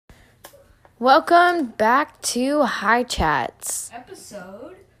Welcome back to Highchats.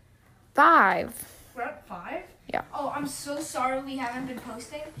 Episode 5. We're at 5? Yeah. Oh, I'm so sorry we haven't been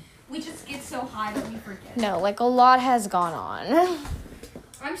posting. We just get so high that we forget. No, a lot has gone on.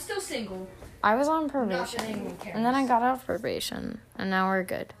 I'm still single. I was on Not that probation, anyone cares. and then I got off probation, and now we're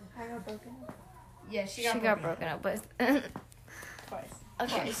good. I got broken up. Yeah, she She got broken up with. Twice.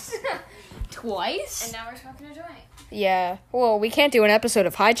 Okay. Twice? And now we're smoking a joint. Yeah. Well, we can't do an episode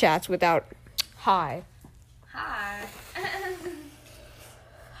of Highchats without hi. Hi.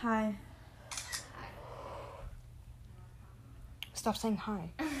 Hi. Stop saying hi.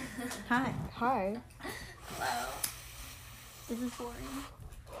 Hi. Hi. Hello. This is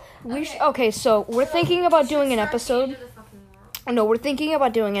boring. Okay, so we're thinking about doing an Start episode. into the fucking world. No, we're thinking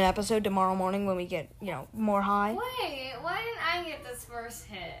about doing an episode tomorrow morning when we get, more high. Wait, why didn't I get this first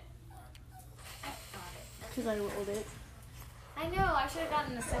hit? I got it. Because I rolled it. I know, I should have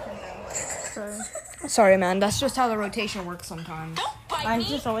gotten the second though. Sorry. Sorry, man. That's just how the rotation works sometimes. Don't bite I me.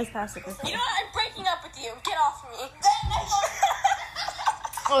 just always pass it this way. You know what? I'm breaking up with you. Get off me.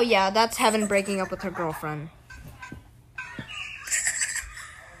 Oh, yeah, that's Heaven breaking up with her girlfriend.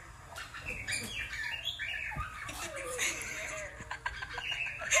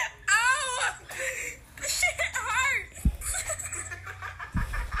 Ow! This shit hurts.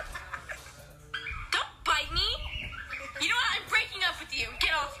 Don't bite me. You know what? I'm breaking up with you.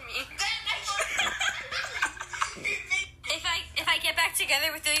 Get off me. If I get back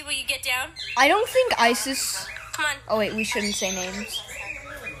together with you, will you get down? I don't think ISIS... Come on. Oh, wait, we shouldn't say names.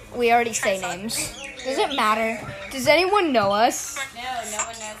 We already say names. Does it matter? Does anyone know us? No one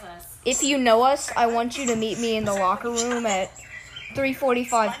knows us. If you know us, I want you to meet me in the locker room at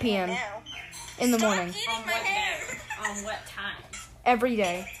 3:45 p.m. in the morning. Stop eating my hair. On what time? Every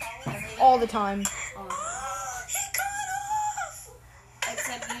day. All the time. He got off.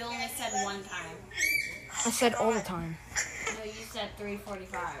 Except you only said one time. I said all the time. No, you said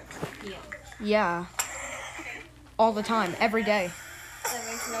 3:45 p.m. Yeah. All the time. Every day. That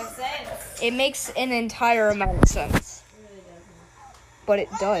makes no sense. It makes an entire amount of sense. It really doesn't. But it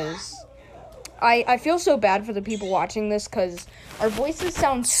does. I feel so bad for the people watching this because our voices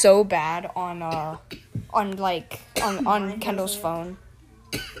sound so bad on Kendall's phone.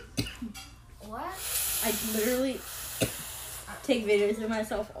 What? I literally take videos of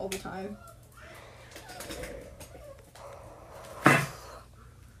myself all the time.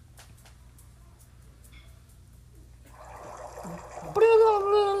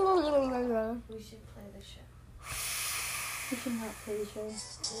 We should play the show. We should not play the show.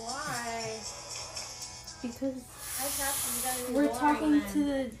 Why? Because We're we're talking to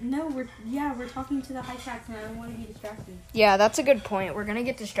the... No, we're talking to the Highchats and I don't want to be distracted. Yeah, that's a good point. We're gonna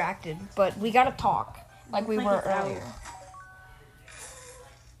get distracted, but we gotta talk like we were it's out. earlier.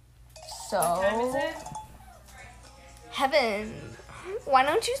 What time is So, it? Heaven, why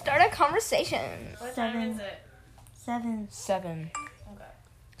don't you start a conversation? What time 7. is it? 7. 7. Okay.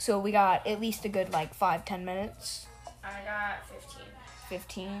 So we got at least a good 5-10 minutes. I got 15.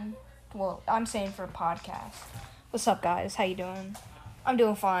 15. Well, I'm saying for a podcast. What's up, guys? How you doing? I'm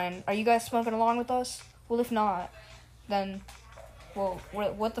doing fine. Are you guys smoking along with us? Well, if not, then, well,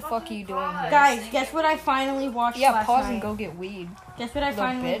 what the fuck are you doing here? Guys, guess what I finally watched Yeah, last pause night? and go get weed. Guess what I little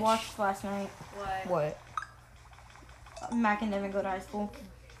finally bitch. watched last night? What? What? Mac and Devin Go to High School.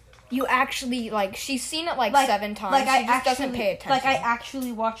 You actually, she's seen it 7 times. Like she just doesn't pay attention. Like I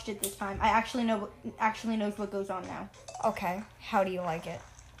actually watched it this time. I actually knows what goes on now. Okay, how do you like it?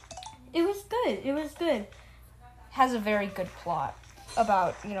 It was good. It was good. Has a very good plot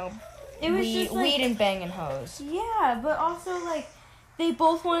about, It was weed, just weed and banging hoes. Yeah, but also they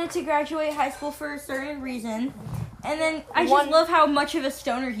both wanted to graduate high school for a certain reason, and then I just love how much of a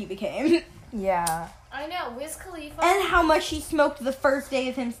stoner he became, Yeah. I know, Wiz Khalifa. and how much he smoked the first day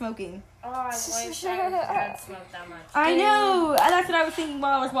of him smoking. Oh, I wish I had smoked that much. I know. That's what I was thinking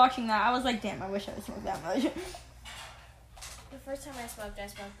while I was watching that. I was like, damn, I wish I had smoked that much. The first time I smoked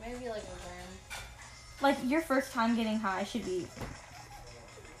maybe a gram. Your first time getting high should be.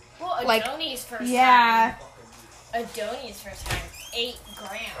 Well, Adoni's first Yeah. time. Adoni's first time, 8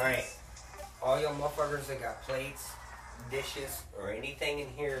 grams. Alright, all y'all motherfuckers that got plates, dishes, or anything in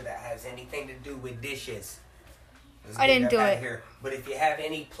here that has anything to do with dishes. let's I get didn't that do out it. Here. But if you have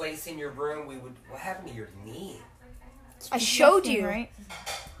any place in your room, what happened to your knee? I showed Disgusting, you. right?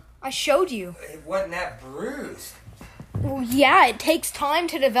 I showed you. It wasn't that bruised. Well, yeah, it takes time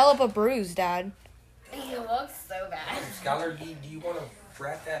to develop a bruise, Dad. He looks so bad. Skylar, do you want to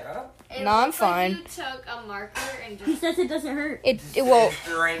wrap that up? It No, I'm looks like fine. you took a marker and He just... says it doesn't hurt. It well, If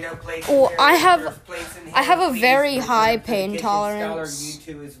there ain't no place well, in there, I if have- there's place in I have here, a please very go high to the pain kitchen. tolerance. Skylar,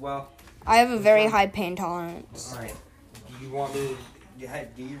 you too as well. I have a very high pain tolerance. Alright. Do you want me to...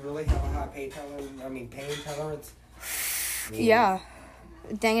 Do you really have a high pain tolerance? Yeah.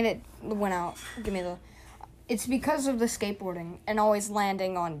 Dang it went out. Give me the... It's because of the skateboarding and always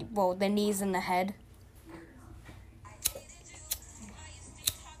landing on, well, the knees and the head.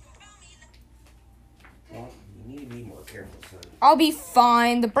 Well, you need to be more careful, son. I'll be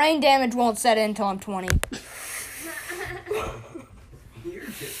fine. The brain damage won't set in until I'm 20. You're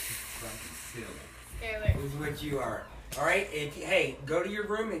just fucking silly. Skylar. This is what you are. Alright, hey, go to your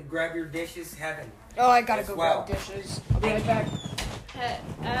room and grab your dishes, Heaven. Oh, I gotta As go well. grab dishes. I'll be right back.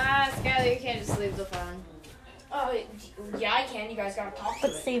 Skylar, you can't just leave the phone. Oh, yeah, I can. You guys gotta talk to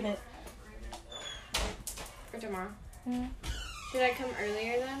But it. save it. For tomorrow. Mm. Should I come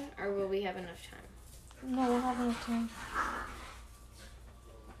earlier then, or will we have enough time? No, we'll have enough time.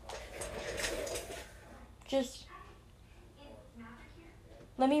 Just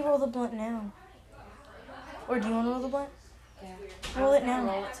let me roll the blunt now. Or do you want to roll the blunt? Yeah. Roll it I'll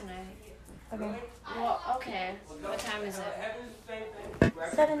now. roll it tonight. Okay. Well, okay. What time is it?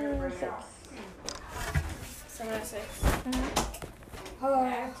 7:06. 7:06. Oh, I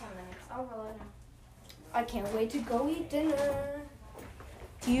have 10 minutes. I'll roll it now. I can't wait to go eat dinner.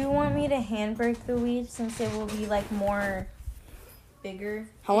 Do you want me to handbrake the weed since it will be like more bigger?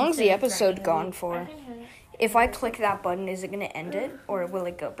 How long is the instead of episode grinding the gone weed? for? If I click that button, is it gonna end it, or will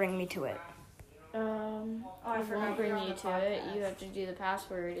it bring me to it? I forgot to bring you to it. You have to do the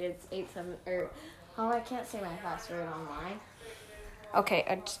password. It's 87 or I can't say my password online. Okay,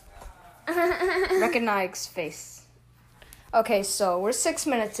 I just recognize face. Okay, so we're 6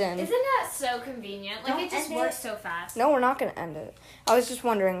 minutes in. Isn't that so convenient? Like, Don't it just end works it. so fast. No, we're not gonna end it. I was just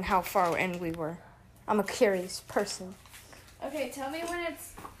wondering how far in we were. I'm a curious person. Okay, tell me when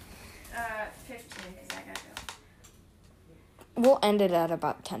it's 15, because I gotta go. We'll end it at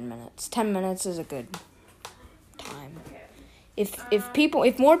about 10 minutes. 10 minutes is a good time. Okay.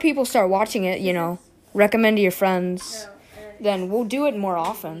 If more people start watching it, you know, recommend to your friends, then we'll do it more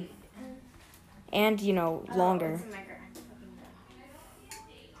often. And, you know, longer. It's in my car.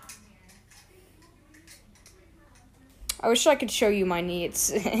 I wish I could show you my knee.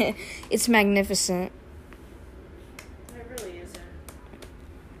 It's magnificent. It really isn't.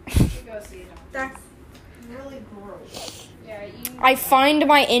 You go see it. That's really gross. Yeah, you. I find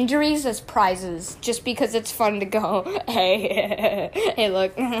my injuries as prizes just because it's fun to go, hey, hey,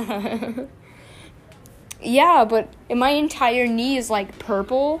 look. Yeah, but my entire knee is like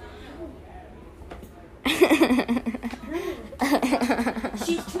purple.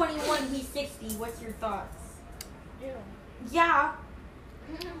 She's 21, he's 60. What's your thoughts? Ew. Yeah.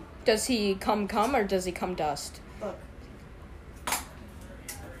 Does he come or does he come dust? Look. Probably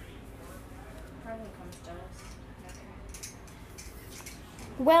comes to us.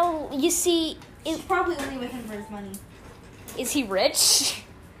 Well, you see, She's probably only with him for his money. is he rich?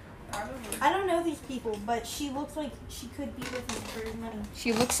 Probably. I don't know these people, but she looks like she could be with him for his money.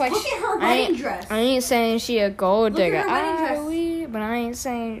 She looks like Look at her wedding dress. I ain't saying she a gold Look at digger. her wedding dress. But I ain't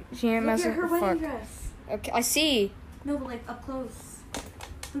saying she ain't Look messing at her with wedding fuck. dress. Okay, I see. No, but like up close.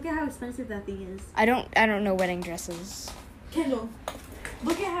 Look at how expensive that thing is. I don't know wedding dresses. Kendall,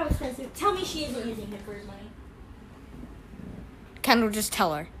 look at how expensive. Tell me she isn't using him for his money. Kendall, just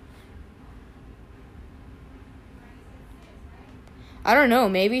tell her. I don't know.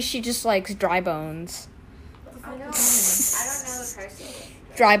 Maybe she just likes dry bones. I don't know the person.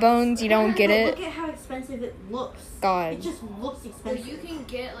 Dry bones, you don't get No, it? Look at how expensive it looks. God. It just looks So expensive. you can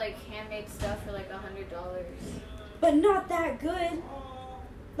get like handmade stuff for like $100. But not that good.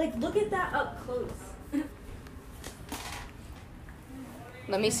 Like, look at that up close.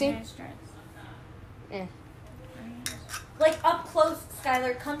 Let me see. Eh. Like, up close,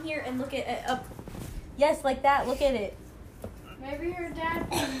 Skylar. Come here and look at it up. Yes, like that. Look at it. Maybe your dad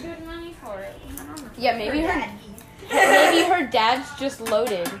paid good money for it. I don't know. Yeah, maybe her dad's just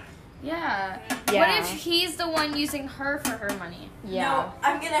loaded. Yeah. Yeah. What if he's the one using her for her money? Yeah. No,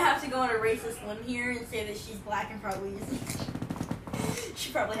 I'm gonna have to go on a racist limb here and say that she's black and probably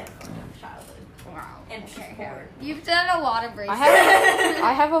she probably had a fucked up childhood. Wow. And she's poor. You've done a lot of racism.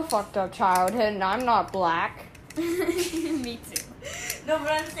 I have a fucked up childhood and I'm not black. Me too. No,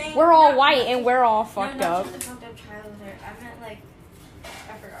 but I'm saying We're all not- white and we're all No, fucked not up. just a fucked up childhood. I meant like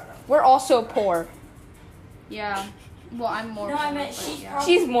I forgot. We're also poor. Yeah. Well, I'm more. No, I poor, meant but she's yeah.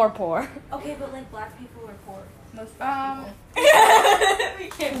 probably She's more poor. okay, but like black people are poor. Most black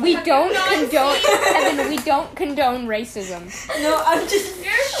people. We don't condone Evan, we don't condone racism. No, I'm just.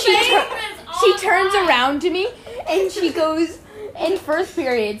 She turns around to me and she goes, in first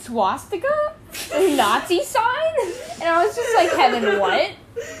period, swastika? Nazi sign? And I was just like, Heaven, what?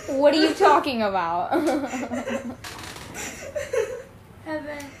 What are you talking about?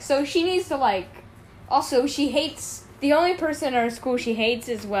 Heaven. So she needs to like. Also, she hates the only person in our school she hates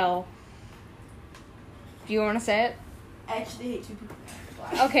is well. Do you want to say it? I actually hate 2 people.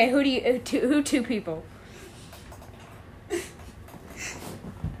 Okay, who two people? They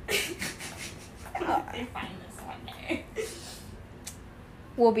find this one day.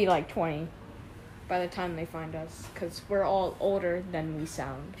 We'll be like 20 by the time they find us, because we're all older than we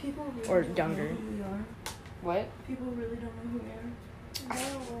sound. People really Or don't younger. know who we are. What? People really don't know who we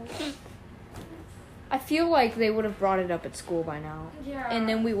are. I feel like they would have brought it up at school by now. Yeah. And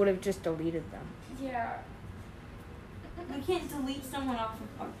then we would have just deleted them. Yeah. We can't delete someone off of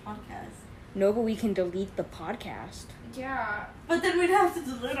our podcast. No, but we can delete the podcast. Yeah. But then we'd have to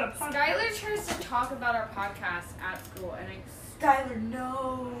delete our podcast. Skylar tries to talk about our podcast at school, and Skylar,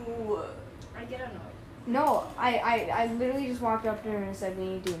 no. I get annoyed. No, I literally just walked up to her and said we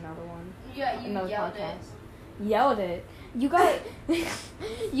need to do another one. Yeah, you Another yelled podcast. Yelled it. You guys,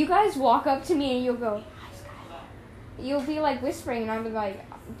 you guys walk up to me and you'll go, "Hi, Skylar." You'll be like whispering, and I'll be like,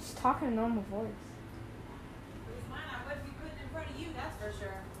 I'm just talking a normal voice.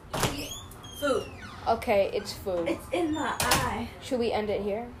 Food. Okay, it's food. It's in my eye. Should we end it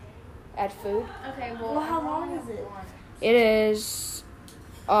here? At food? Okay, Well, how long is it? It is,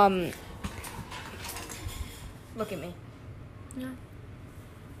 look at me. No.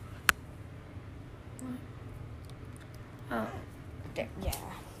 Oh. There, yeah.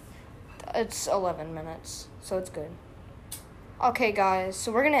 It's 11 minutes, so it's good. Okay, guys,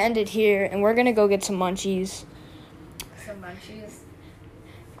 so we're going to end it here, and we're going to go get some munchies. Some munchies.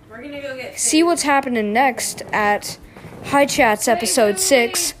 We're gonna go get See what's happening next at Highchats episode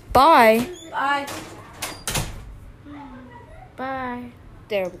 6. Bye. Bye. Bye.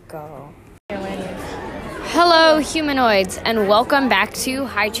 There we go. Hello, humanoids, and welcome back to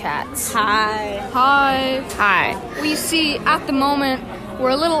Highchats. Hi. Hi. Hi. We see at the moment we're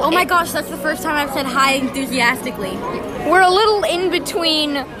a little. Oh my gosh, that's the first time I've said hi enthusiastically. We're a little in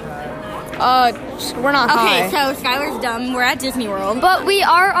between. We're not high. Okay, so Skylar's dumb. We're at Disney World. But we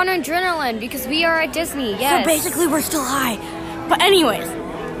are on adrenaline because we are at Disney, yes. So basically, we're still high. But anyways,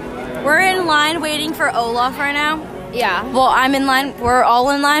 we're in line waiting for Olaf right now. Yeah. Well, I'm in line. We're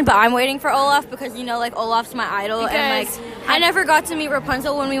all in line, but I'm waiting for Olaf because, you know, like, Olaf's my idol. And, Because like, I never got to meet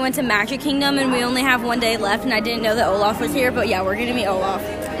Rapunzel when we went to Magic Kingdom, and we only have 1 day left, and I didn't know that Olaf was here. But, yeah, we're going to meet Olaf.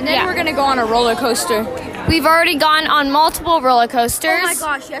 And then we're going to go on a roller coaster. We've already gone on multiple roller coasters. Oh, my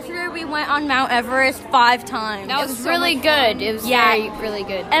gosh. Yesterday, we went on Mount Everest 5 times. That was really good. It was really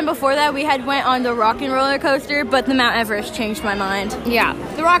good. And before that, we had went on the Rock and Roller Coaster, but the Mount Everest changed my mind. Yeah.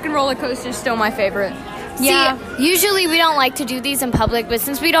 The rock and roller coaster is still my favorite. Yeah. See, usually we don't like to do these in public, but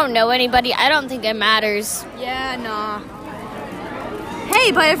since we don't know anybody, I don't think it matters. Yeah, nah.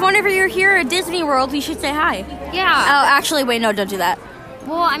 Hey, but if whenever you're here at Disney World, we should say hi. Yeah. Oh, actually, wait, no, don't do that.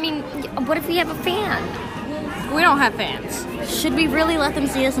 Well, I mean, what if we have a fan? We don't have fans. Should we really let them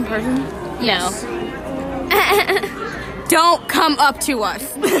see us in person? Yes. Don't come up to us.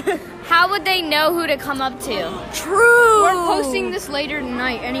 How would they know who to come up to? True. We're posting this later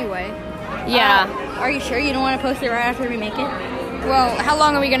tonight anyway. Yeah. Are you sure you don't want to post it right after we make it? Well, how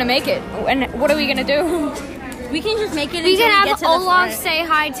long are we going to make it? And what are we going to do? We can just make it We until can we get have to the Olaf front. say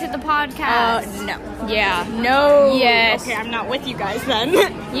hi to the podcast. No. Yeah. No. Yes. Okay, I'm not with you guys then.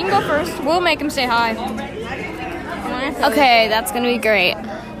 You can go first. We'll make him say hi. Okay, that's going to be great.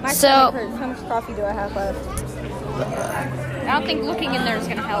 So, How much coffee do I have left? I don't think looking in there is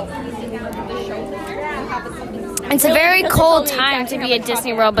going to help. it's a very cold time to be at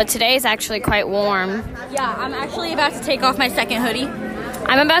Disney World, but today is actually quite warm. Yeah, I'm actually about to take off my second hoodie.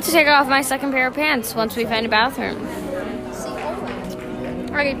 I'm about to take off my second pair of pants once we find a bathroom.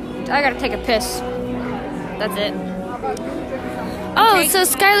 I got to take a piss. That's it. Oh, so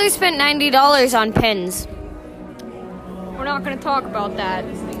Skylar spent $90 on pins. We're not going to talk about that.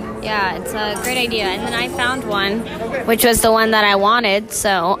 Yeah, it's a great idea. And then I found one, which was the one that I wanted.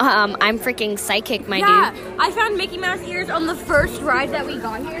 So I'm freaking psychic, my Yeah, dude. I found Mickey Mouse ears on the first ride that we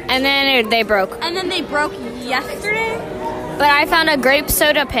got here. And then they broke. And then they broke yesterday. But I found a grape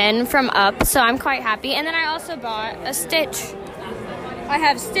soda pin from Up, so I'm quite happy. And then I also bought a Stitch. I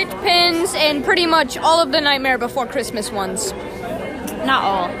have Stitch pins and pretty much all of the Nightmare Before Christmas ones. Not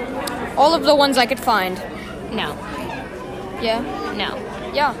all. All of the ones I could find. No. Yeah. No.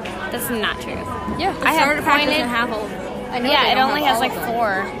 Yeah. That's not true. Yeah. I have pointed. Have all of I know Yeah, they it don't only have has all like of them.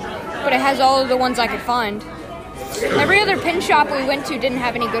 4. But it has all of the ones I could find. Every other pin shop we went to didn't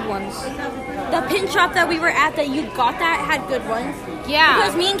have any good ones. The pin shop that we were at that you got that had good ones. Yeah.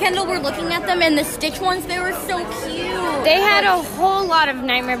 Because me and Kendall were looking at them and the Stitch ones, they were so cute. They had a whole lot of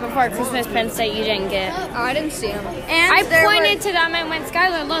Nightmare Before Christmas pins that you didn't get. Oh, I didn't see them. And I pointed to them and went,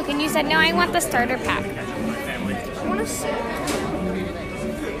 Skylar, look, and you said, no, I want the starter pack. I want to see.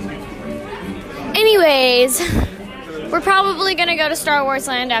 Anyways, we're probably going to go to Star Wars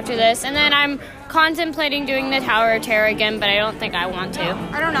Land after this, and then I'm contemplating doing the Tower of Terror again, but I don't think I want to.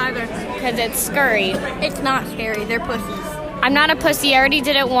 I don't either. Because it's scurry. It's not scary. They're pussies. I'm not a pussy. I already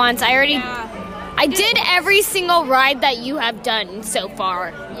did it once. I did every single ride that you have done so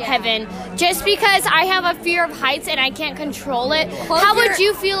far, Heaven. Just because I have a fear of heights and I can't control it. How would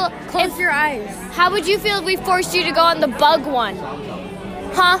you feel? Close your eyes. How would you feel if we forced you to go on the bug one?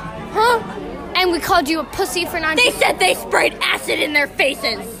 Huh? And we called you a pussy for not. They said they sprayed acid in their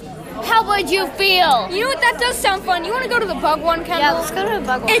faces. How would you feel? You know what? That does sound fun. You want to go to the bug one, Kendall? Yeah, let's go to the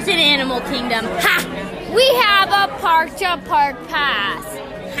bug one. It's an animal kingdom. Ha! We have a park-to-park pass.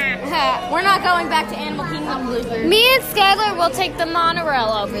 We're not going back to Animal Kingdom, loser. Me and Skylar will take the monorail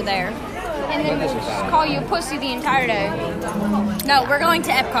over there. And then we'll just call you a pussy the entire day. No, we're going to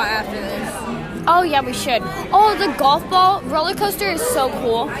Epcot after this. Oh, yeah, we should. Oh, the golf ball roller coaster is so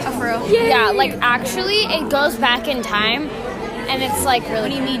cool. Oh, for real? Yeah, like, actually, it goes back in time. And it's, like, really... What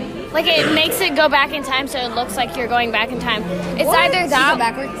do you mean? Like, it makes it go back in time so it looks like you're going back in time. It's either that... So you go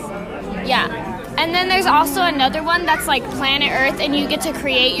backwards? Yeah. And then there's also another one that's like Planet Earth, and you get to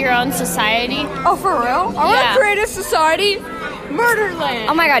create your own society. Oh, for real? I want Yeah. to create a society. Murderland.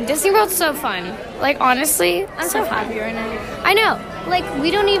 Oh my god, Disney World's so fun. Like, honestly, I'm so happy right now. I know. Like, we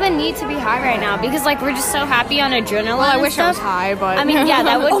don't even need to be high right now because, like, we're just so happy on adrenaline. Well, I and wish I was stuff. high, but... I mean, yeah,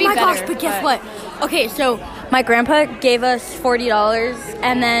 that would be Oh my better. gosh, but guess what? Okay, so my grandpa gave us $40,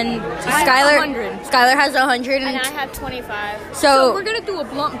 and then Skylar has 100, And I have 25. So we're going to do a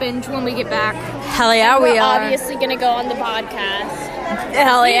blunt binge when we get back. hell yeah, we We're are. obviously gonna go on the podcast.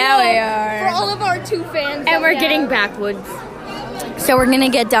 Hell yeah, we For are. all of our 2 fans. And we're getting backwoods. So we're gonna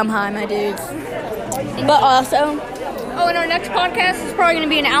get dumb high, my dudes. But also, Oh, and our next podcast is probably going to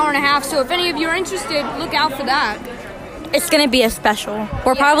be an hour and a half. So if any of you are interested, look out for that. it's gonna be a special.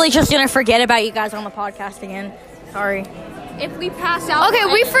 We're probably just gonna forget about you guys on the podcast again. Sorry. If we pass out... Okay,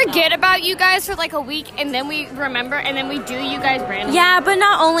 we forget about you guys for like a week, and then we remember, and then we do you guys randomly. Yeah, but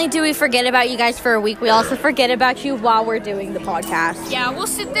not only do we forget about you guys for a week, we also forget about you while we're doing the podcast. Yeah, we'll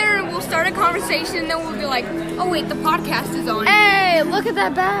sit there and we'll start a conversation, and then we'll be like, oh, wait, the podcast is on. Hey, look at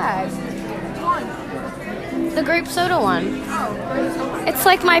that bag. The grape soda one. It's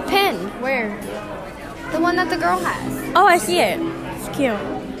like my pin. Where? The one that the girl has. Oh, I see it. It's cute.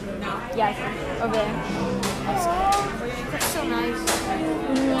 Yeah, over there. That's so nice.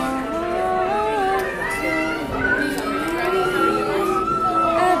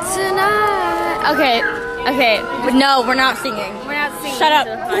 Tonight. Okay. No, we're not singing. We're not singing. Shut up.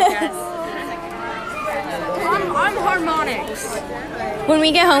 to the podcast. I'm harmonics. When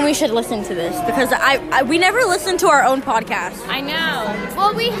we get home, we should listen to this because we never listen to our own podcast. I know.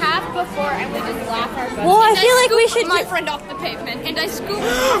 Well, we have before, and we just laugh our Well, I feel like we should. My friend off the pavement, and I scoop.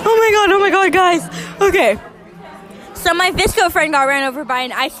 Oh my god, guys. Okay. So my Visco friend got ran over by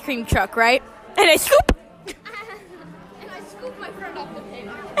an ice cream truck, right? And I scooped. And I scooped my friend off the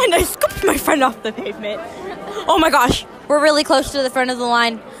pavement. And I scooped my friend off the pavement. Oh my gosh. We're really close to the front of the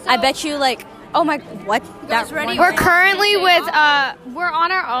line. I bet you like. Oh my. What? guys ready? We're currently with, we're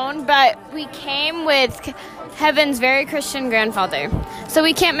on our own, but we came with Heaven's very Christian grandfather. So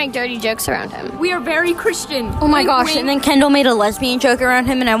we can't make dirty jokes around him. We are very Christian. Oh my Wink, gosh. wink. And then Kendall made a lesbian joke around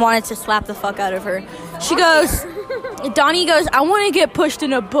him, and I wanted to slap the fuck out of her. She goes. Donnie goes, I want to get pushed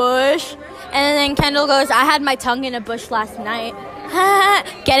in a bush. And then Kendall goes, I had my tongue in a bush last night.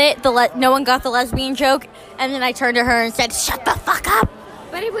 Get it? No one got the lesbian joke. And then I turned to her and said, shut the fuck up.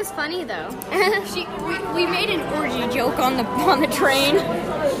 But it was funny, though. We made an orgy joke on the train.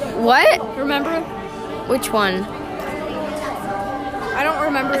 What? Remember? Which one? I don't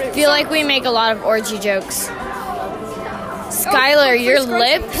remember. I feel like we make a lot of orgy jokes. Skylar, your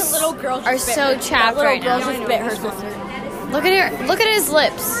lips Little girl are just so chapped right now. just bit her sister. Look at her. Look at his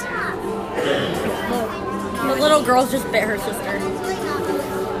lips. The little girl just bit her sister.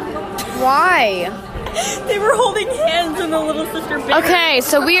 Why? They were holding hands and the little sister bit her. Okay,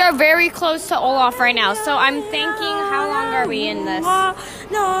 so we are very close to Olaf right now. So I'm thinking, how long are we in this?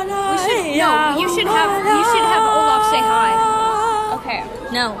 No, You should have Olaf say hi. Okay,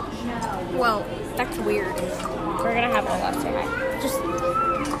 No. Well, that's weird. we're gonna have Olaf say hi. Just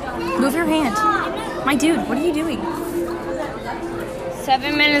move your hand. My dude, what are you doing?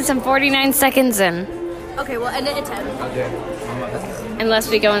 7 minutes and 49 seconds in. Okay, well, end it at 10. Unless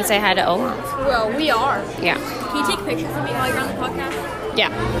we go and say hi to Olaf. Well, we are. Yeah. Can you take pictures of me while you're on the podcast? Yeah.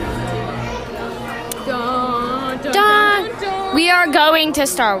 Dun, We are going to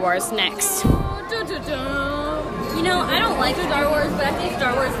Star Wars next. You know, I don't like Star Wars, but I think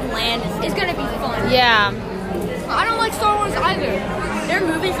Star Wars Land is gonna be fun. Yeah. I don't like Star Wars either. Their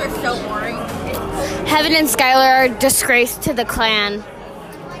movies are so boring. Heaven and Skylar are disgraced to the clan.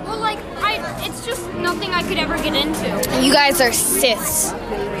 Well, like, it's just nothing I could ever get into. You guys are Siths.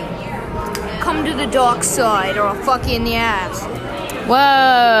 Come to the dark side or I'll fuck you in the ass. Whoa,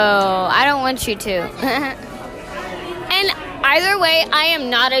 I don't want you to. And either way, I am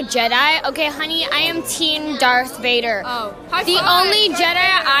not a Jedi. Okay, honey, I am Team Darth Vader. Oh, The only Jedi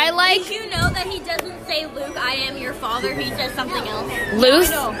I like... Did you know that he doesn't say, Luke, I am your father? He says something else.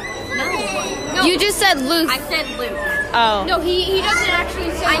 Luth? No. You just said Luth. I said Luke. Oh. No, he doesn't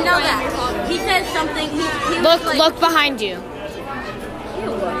actually say I know Luke, I am your that. father. He says something. He Look, was like, look behind you.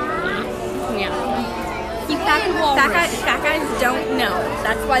 Yeah. Fat guys don't know.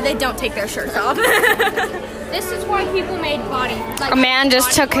 That's why they don't take their shirts off. This is why people made body. Like, A man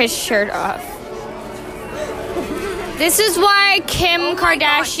just took his shirt off. This is why Kim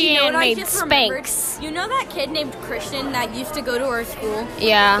Kardashian made Spanx. You know that kid named Christian that used to go to our school?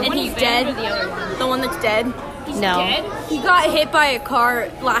 Yeah. And he's dead? The one that's dead? No. He got hit by a car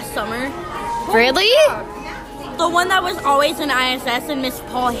last summer. Really? The one that was always in ISS and Miss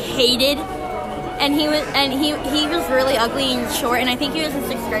Paul hated. And he was really ugly and short, and I think he was in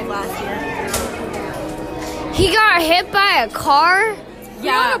 6th grade last year. He got hit by a car?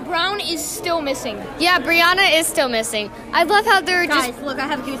 Brianna Brown is still missing. Yeah, Brianna is still missing. I love how they're Guys, look, I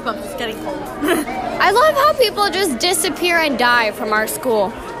have goosebumps. It's getting cold. I love how people just disappear and die from our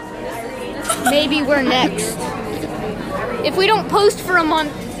school. Maybe we're next. If we don't post for a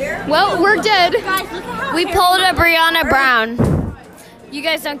month, well, we're dead. Guys, look at how We pulled a Brianna Brown. You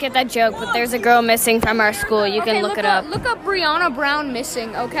guys don't get that joke, but there's a girl missing from our school. You can look it up. Look up Brianna Brown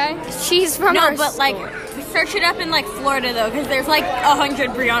missing, okay? She's from our No, but like, search it up in like Florida though, because there's like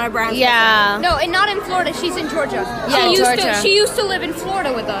 100 Brianna Browns. Yeah. No, and not in Florida. She's in Georgia. Yeah, Georgia. She used to live in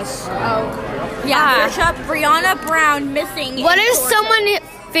Florida with us. Oh. Yeah, search up Brianna Brown missing. What in if Georgia.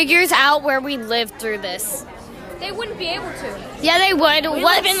 someone figures out where we lived through this? They wouldn't be able to. Yeah, they would. We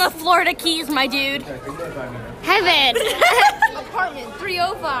live in the Florida Keys, my dude. Heaven. Apartment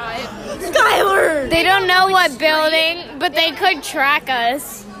 305. Skylar! They don't know what building, but they could track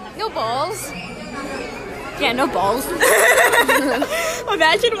us. No balls. Yeah, no balls.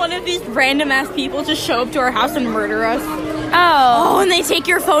 Imagine one of these random ass people just show up to our house and murder us. Oh. Oh, and they take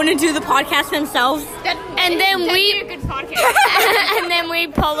your phone and do the podcast themselves. And then we a good podcast. and then we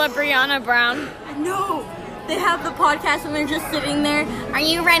pull a Brianna Brown. No. They have the podcast and they're just sitting there. Are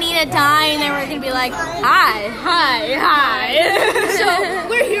you ready to die? And then we're gonna be like, hi. So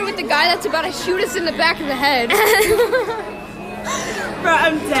we're here with the guy that's about to shoot us in the back of the head. Bro,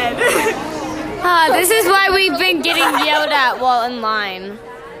 I'm dead. This is why we've been getting yelled at while in line.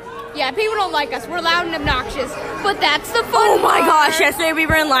 Yeah, people don't like us. We're loud and obnoxious. But that's the fun Oh my part. gosh, yesterday we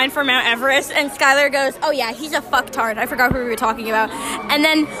were in line for Mount Everest and Skylar goes, oh yeah, he's a fucktard. I forgot who we were talking about. And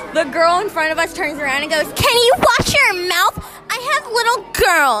then the girl in front of us turns around and goes, can you watch your mouth? I have little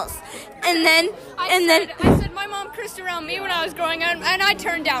girls. And then, I said my mom cursed around me when I was growing up, and I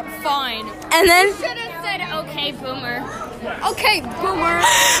turned out fine. and then, Should have said okay, boomer. Okay, boomer.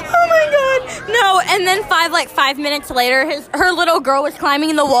 oh my god, no, and then 5 minutes later, her little girl was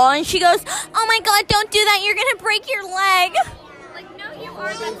climbing the wall and she goes, oh my god, don't do that, you're gonna break your leg. Like, no, you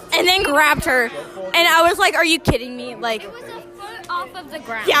aren't. And then grabbed her. And I was like, are you kidding me? Like, It was a foot off of the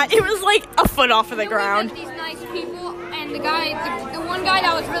ground. yeah, it was like a foot off of the We ground. met these nice people, and the one guy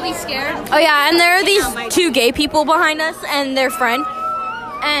that was really scared. Oh yeah, and there are these 2 gay people behind us and their friend.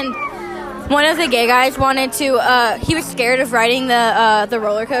 And one of the gay guys wanted to, he was scared of riding the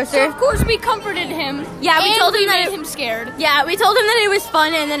roller So coaster. of course we comforted him. Yeah, we and told him we that made him scared. Yeah, we told him that it was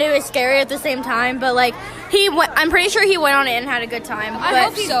fun and that it was scary at the same time, but like, I'm pretty sure he went on it and had a good time. I but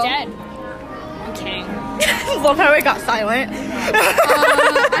hope he's dead. Okay. Love how it got silent.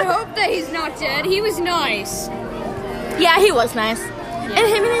 I hope that he's not dead. He was nice. Yeah, he was nice. And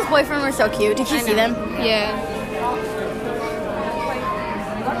him and his boyfriend were so cute. Did you see them? Yeah.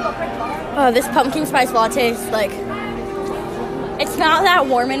 Oh, this pumpkin spice latte is like, it's not that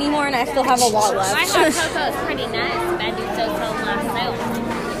warm anymore and I still have a lot My left. hot cocoa is pretty nice, but I do so myself.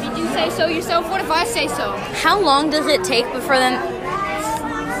 If you do say so yourself, what if I say so? How long does it take before then?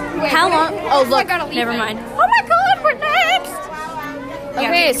 Wait, How what long? if- Oh, what if I look, gotta leave never it? mind. Oh my god, we're next!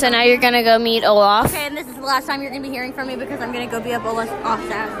 Okay, so now you're gonna go meet Olaf. Okay, and this is the last time you're going to be hearing from me because I'm going to go be up Olaf's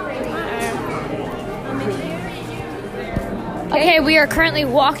ass. Okay, we are currently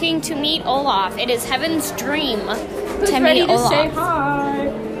walking to meet Olaf. It is Heaven's dream to ready meet to Olaf. say hi?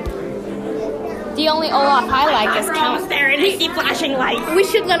 Do The only Olaf I like is Count. there and they keep flashing lights. We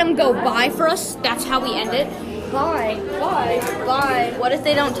should let him go bye for us. That's how we end it. Bye. Bye. Bye. What if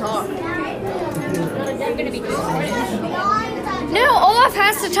they don't talk? They're gonna be No, Olaf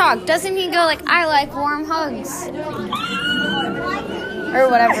has to talk. Doesn't he go like, I like warm hugs? Or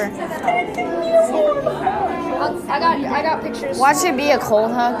whatever. I got pictures. Watch it be a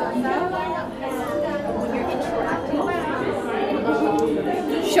cold hug.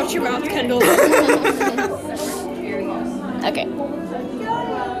 Shut your mouth, Kendall. Okay.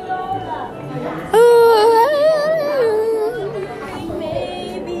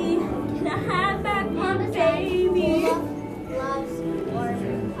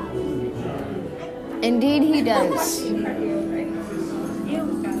 Indeed he does.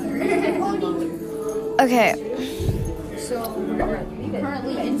 Okay. So we're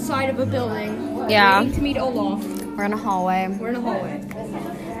currently inside of a building. Yeah. Waiting to meet Olaf. We're in a hallway. We're in a hallway.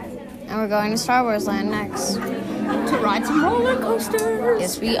 And we're going to Star Wars Land next. To ride some roller coasters.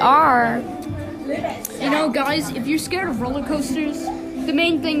 Yes, we are. You know, guys, if you're scared of roller coasters, the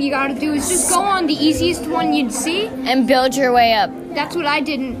main thing you gotta do is just go on the easiest one you'd see. And build your way up. That's what I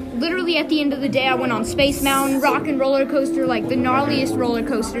did. And literally at the end of the day, I went on Space Mountain, Rock and Roller Coaster, like the gnarliest roller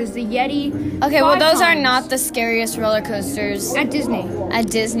coasters, the Yeti. Okay, well, 5 those are times. not the scariest roller coasters. At Disney. At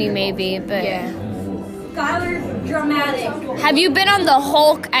Disney, maybe, but... Yeah. Skylar, dramatic. Have you been on the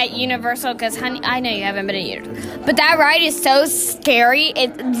Hulk at Universal? Because, honey, I know you haven't been at Universal. But that ride is so scary.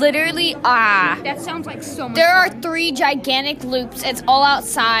 It literally, That sounds like so much There are fun. 3 gigantic loops. It's all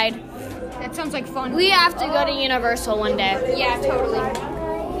outside. That sounds like fun. We have to go to Universal one day. Yeah, totally.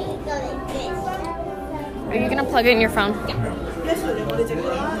 Are you going to plug in your phone?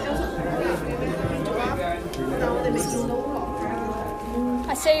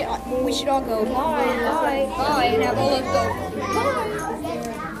 I say we should all go bye, and have Olaf go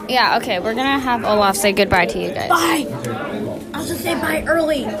bye. Yeah, okay. We're going to have Olaf say goodbye to you guys. Bye. I'll just say bye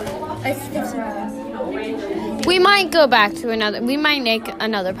early. We might go back to another. We might make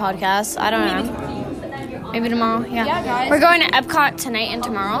another podcast. I don't know. Maybe tomorrow. Yeah. Yeah, guys. We're going to Epcot tonight and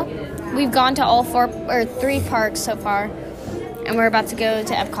tomorrow. We've gone to all 3 parks so far, and we're about to go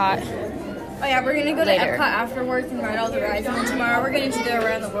to Epcot. Oh yeah, we're gonna go to Later. Epcot afterwards and ride all the rides, and then tomorrow we're gonna do the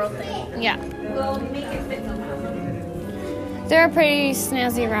around the world thing. Yeah. There are pretty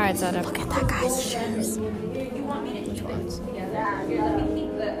snazzy rides at Epcot. Look at that guy's shoes.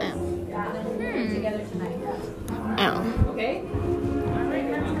 Oh.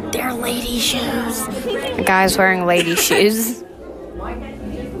 They're lady shoes. The guy's wearing lady shoes.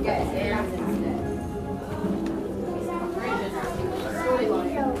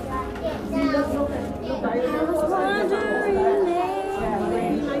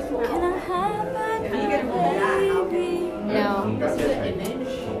 No.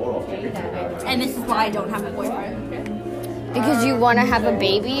 And this is why I don't have a boyfriend. Because you want to have a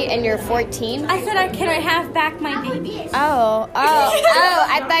baby and you're 14? I said, can I have back my baby? Oh,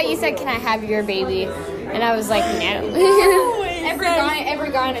 I thought you said, can I have your baby? And I was like, no. Every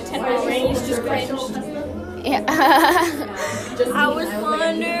guy in a 10-mile radius just cringed. Yeah. I was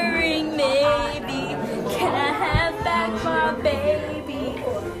wondering, maybe, can I have back my baby?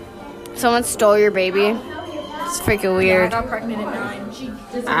 Someone stole your baby? It's freaking weird. I got pregnant at 9.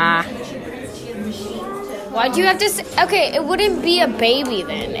 Why'd you have to say, okay, it wouldn't be a baby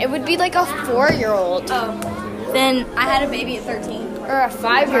then. It would be like a 4-year-old. Then I had a baby at 13. Or a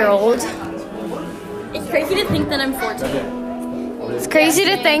 5-year-old. It's crazy to think that I'm 14. It's crazy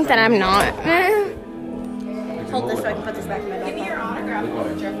to think that I'm not. Hold this so I can put this back in my backpack. Give me your autograph.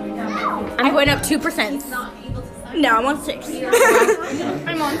 I went up 2%. No, I'm on 6.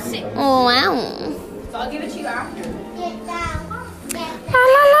 I'm on 6. Oh, wow. So I'll give it to you after. La, la, la,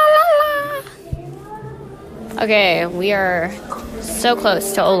 la, la. Okay, we are so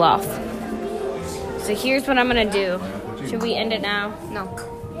close to Olaf. So here's what I'm gonna do. Should we end it now? No.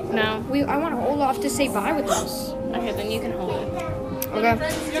 No? I want Olaf to say bye with us. Okay, then you can hold it. Okay.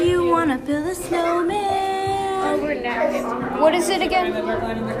 Do you want to build a snowman? Oh, we're next. What is it again?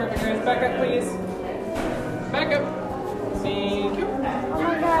 Back up, please. Back up. Thank you. Oh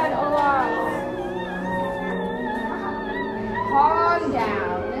my god, Olaf. Calm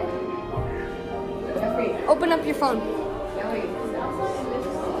down. Open up your phone.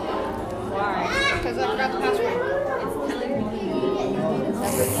 Why? Because I forgot the password.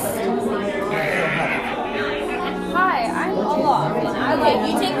 Hi, I'm Olaf. And I Okay,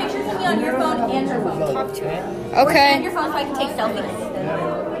 you take pictures of me on your phone and your phone. Talk to it. And Okay. your phone so I can take selfies.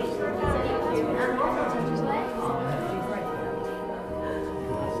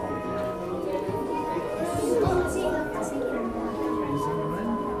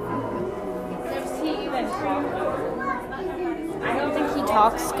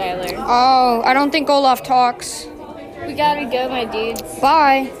 Skylar. Oh, I don't think Olaf talks. We gotta go, my dudes.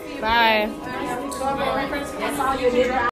 Bye. Bye.